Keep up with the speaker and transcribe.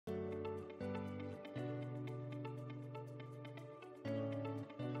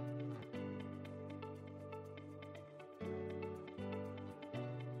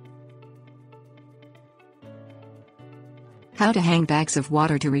How to hang bags of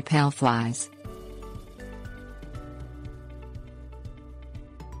water to repel flies.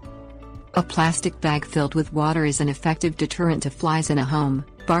 A plastic bag filled with water is an effective deterrent to flies in a home,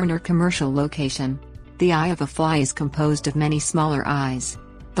 barn or commercial location. The eye of a fly is composed of many smaller eyes.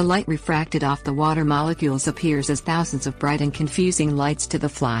 The light refracted off the water molecules appears as thousands of bright and confusing lights to the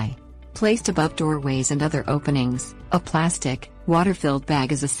fly. Placed above doorways and other openings, a plastic, water-filled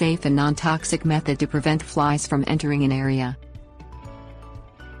bag is a safe and non-toxic method to prevent flies from entering an area.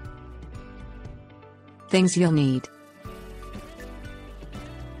 Things you'll need: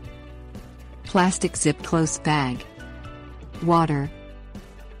 plastic zip-close bag, water,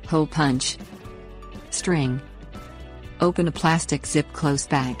 hole punch, string. Open a plastic zip-close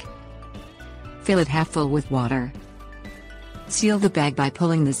bag. Fill it half full with water. Seal the bag by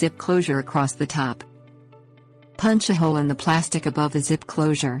pulling the zip closure across the top. Punch a hole in the plastic above the zip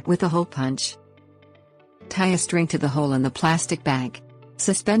closure with a hole punch. Tie a string to the hole in the plastic bag.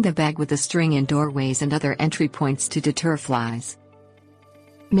 Suspend the bag with the string in doorways and other entry points to deter flies.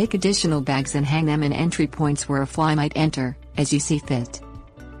 Make additional bags and hang them in entry points where a fly might enter, as you see fit.